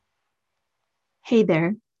Hey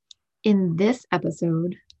there. In this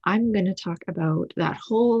episode, I'm going to talk about that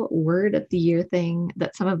whole word of the year thing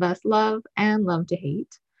that some of us love and love to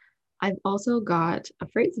hate. I've also got a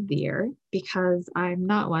phrase of the year because I'm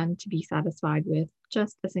not one to be satisfied with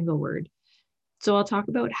just a single word. So I'll talk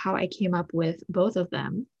about how I came up with both of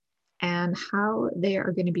them and how they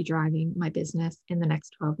are going to be driving my business in the next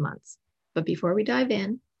 12 months. But before we dive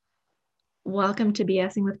in, welcome to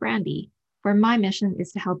BSing with Brandy, where my mission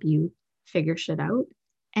is to help you figure shit out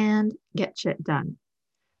and get shit done.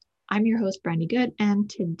 I'm your host, Brandy Good, and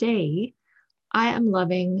today I am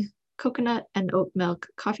loving coconut and oat milk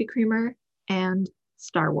coffee creamer and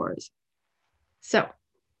Star Wars. So,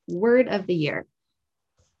 word of the year.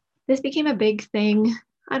 This became a big thing,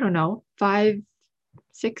 I don't know, 5,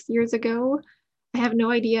 6 years ago. I have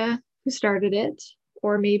no idea who started it,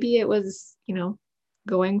 or maybe it was,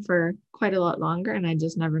 going for quite a lot longer and I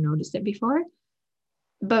just never noticed it before.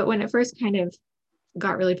 But when it first kind of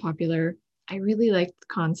got really popular, I really liked the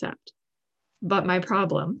concept. But my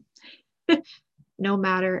problem, no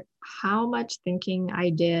matter how much thinking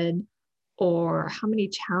I did or how many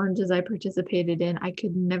challenges I participated in, I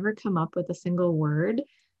could never come up with a single word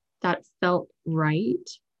that felt right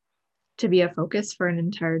to be a focus for an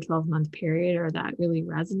entire 12-month period or that really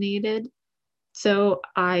resonated. So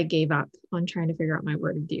I gave up on trying to figure out my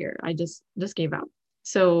word of the year. I just gave up.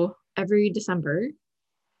 So every December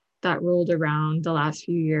that rolled around the last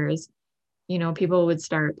few years, people would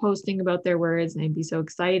start posting about their words and I'd be so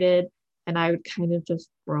excited. And I would kind of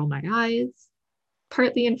just roll my eyes,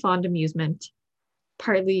 partly in fond amusement,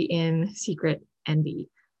 partly in secret envy.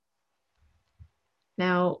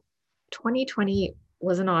 Now, 2020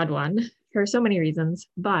 was an odd one for so many reasons,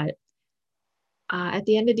 but at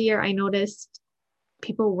the end of the year, I noticed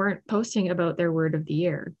people weren't posting about their word of the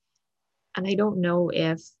year. And I don't know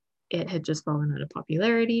if it had just fallen out of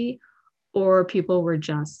popularity or people were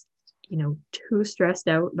just, too stressed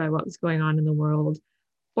out by what was going on in the world.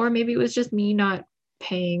 Or maybe it was just me not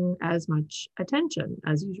paying as much attention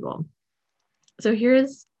as usual. So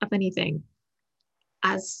here's a funny thing.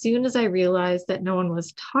 As soon as I realized that no one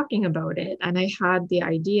was talking about it and I had the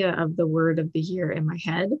idea of the word of the year in my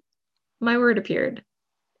head, my word appeared.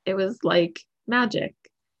 It was like magic.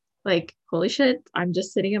 Like, holy shit, I'm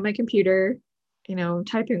just sitting at my computer,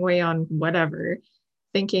 typing away on whatever,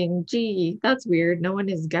 thinking, gee, that's weird. No one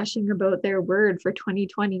is gushing about their word for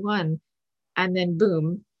 2021. And then,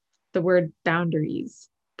 boom, the word boundaries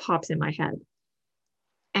pops in my head.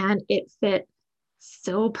 And it fit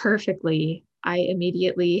so perfectly. I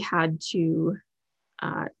immediately had to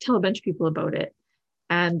tell a bunch of people about it.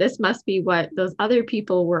 And this must be what those other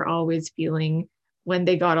people were always feeling when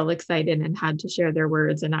they got all excited and had to share their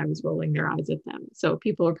words, and I was rolling their eyes at them. So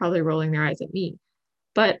people were probably rolling their eyes at me,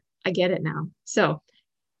 but I get it now. So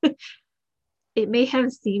it may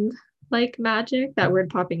have seemed like magic, that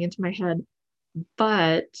word popping into my head,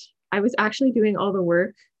 but I was actually doing all the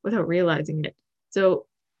work without realizing it. So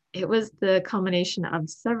it was the culmination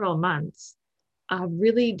of several months of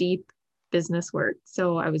really deep business work.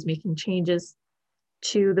 So I was making changes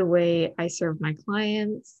to the way I serve my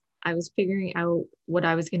clients. I was figuring out what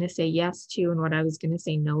I was going to say yes to and what I was going to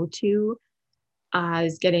say no to. I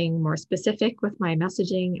was getting more specific with my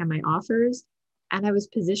messaging and my offers. And I was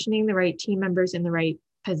positioning the right team members in the right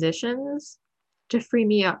positions to free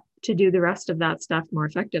me up to do the rest of that stuff more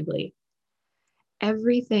effectively.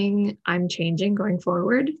 Everything I'm changing going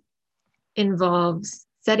forward involves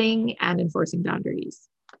setting and enforcing boundaries.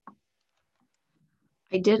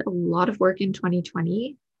 I did a lot of work in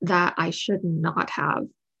 2020 that I should not have.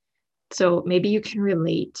 So maybe you can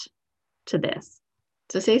relate to this.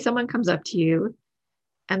 So, say someone comes up to you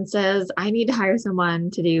and says, I need to hire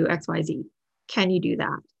someone to do XYZ. Can you do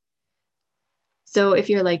that? So, if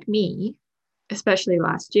you're like me, especially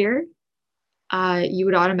last year, you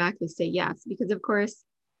would automatically say yes, because of course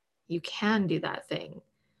you can do that thing.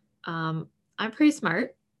 I'm pretty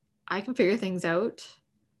smart. I can figure things out.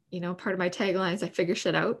 Part of my tagline is I figure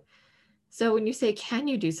shit out. So when you say, can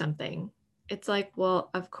you do something? It's like, well,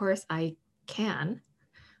 of course I can,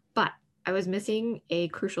 but I was missing a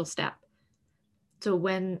crucial step. So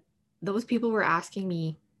when those people were asking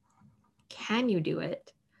me, can you do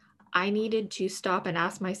it? I needed to stop and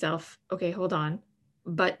ask myself, okay, hold on,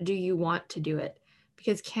 but do you want to do it?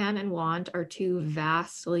 Because can and want are two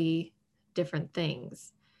vastly different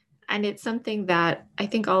things. And it's something that I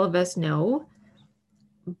think all of us know,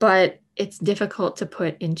 but it's difficult to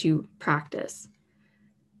put into practice.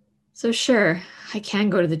 So, sure, I can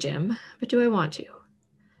go to the gym, but do I want to?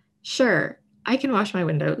 Sure, I can wash my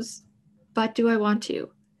windows, but do I want to?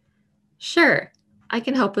 Sure, I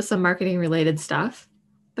can help with some marketing related stuff,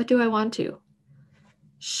 but do I want to?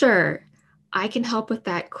 Sure, I can help with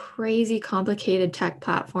that crazy complicated tech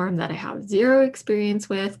platform that I have zero experience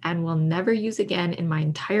with and will never use again in my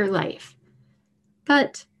entire life.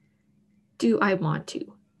 But do I want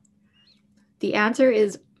to? The answer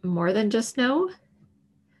is more than just no.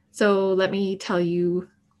 So let me tell you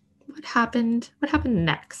what happened. What happened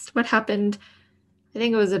next? What happened? I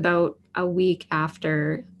think it was about a week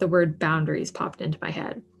after the word boundaries popped into my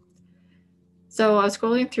head. So I was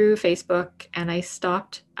scrolling through Facebook and I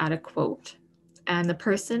stopped at a quote. And the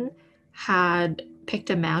person had picked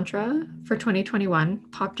a mantra for 2021,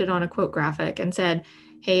 popped it on a quote graphic, and said,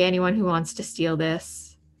 "Hey, anyone who wants to steal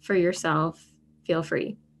this for yourself, feel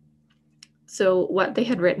free." So what they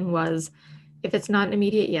had written was, if it's not an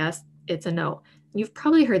immediate yes, it's a no. You've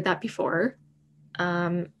probably heard that before.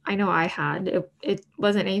 I know I had. It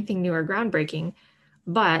wasn't anything new or groundbreaking,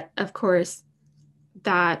 but of course,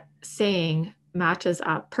 that saying matches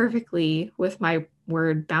up perfectly with my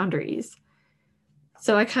word boundaries.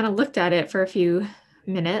 So I kind of looked at it for a few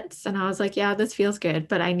minutes and I was like, yeah, this feels good,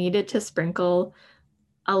 but I needed to sprinkle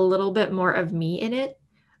a little bit more of me in it.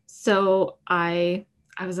 So I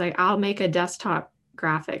was like, I'll make a desktop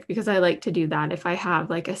graphic because I like to do that. If I have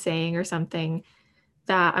like a saying or something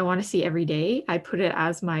that I want to see every day, I put it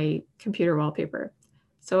as my computer wallpaper.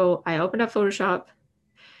 So I opened up Photoshop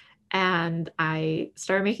and I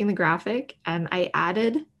started making the graphic and I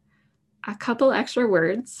added a couple extra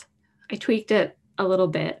words. I tweaked it a little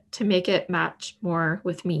bit to make it match more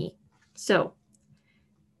with me. So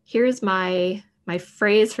here's my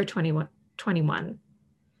phrase for 2021.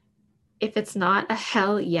 If it's not a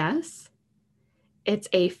hell yes, it's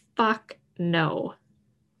a fuck no.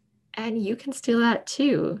 And you can steal that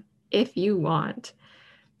too if you want.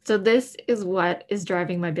 So this is what is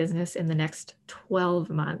driving my business in the next 12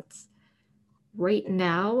 months. Right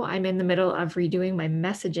now, I'm in the middle of redoing my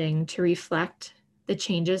messaging to reflect the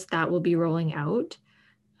changes that will be rolling out.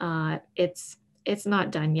 It's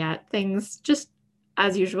not done yet. Things just,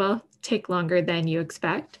 as usual, take longer than you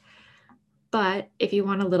expect. But if you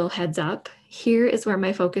want a little heads up, here is where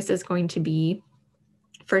my focus is going to be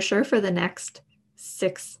for sure for the next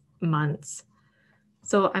 6 months.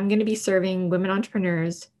 So I'm going to be serving women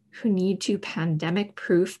entrepreneurs who need to pandemic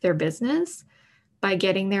proof their business by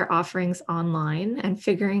getting their offerings online and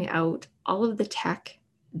figuring out all of the tech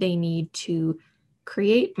they need to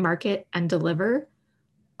create, market, and deliver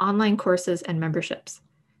online courses and memberships.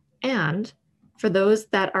 And for those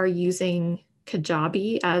that are using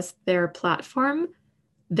Kajabi as their platform,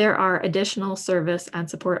 there are additional service and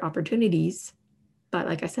support opportunities. But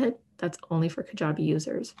like I said, that's only for Kajabi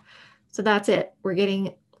users. So that's it. We're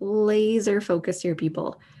getting laser focused here,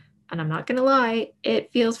 people. And I'm not going to lie,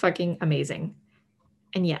 it feels fucking amazing.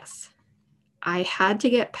 And yes, I had to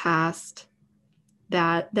get past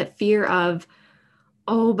that fear of,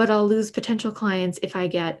 oh, but I'll lose potential clients if I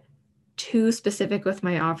get too specific with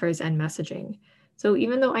my offers and messaging. So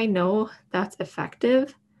even though I know that's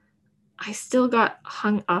effective, I still got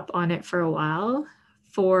hung up on it for a while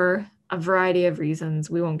for a variety of reasons.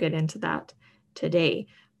 We won't get into that today.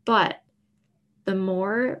 But the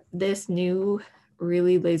more this new,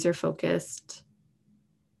 really laser focused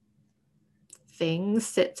thing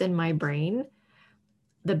sits in my brain,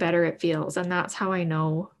 the better it feels. And that's how I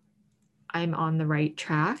know I'm on the right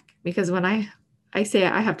track. Because when I say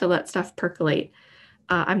I have to let stuff percolate,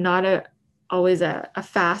 I'm not always a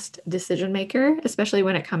fast decision maker, especially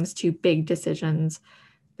when it comes to big decisions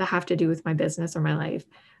that have to do with my business or my life.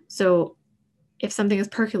 So if something is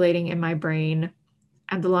percolating in my brain,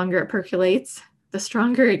 and the longer it percolates, the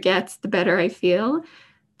stronger it gets, the better I feel,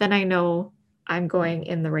 then I know I'm going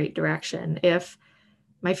in the right direction. If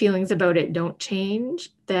my feelings about it don't change,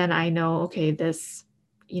 then I know, okay, this,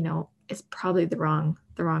 is probably the wrong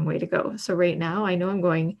way to go. So right now, I know I'm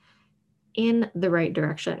going in the right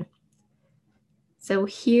direction. So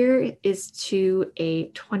here is to a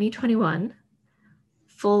 2021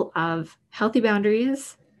 full of healthy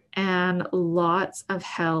boundaries and lots of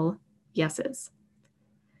hell yeses.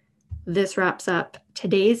 This wraps up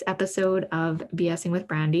today's episode of BSing with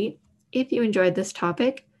Brandy. If you enjoyed this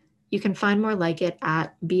topic, you can find more like it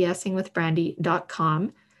at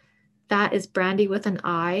bsingwithbrandy.com. That is Brandy with an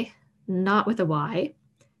I, not with a Y.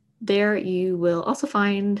 There you will also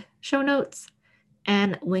find show notes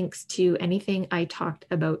and links to anything I talked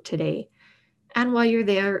about today. And while you're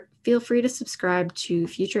there, feel free to subscribe to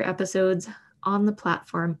future episodes on the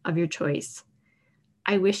platform of your choice.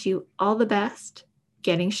 I wish you all the best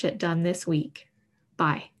getting shit done this week.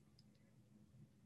 Bye.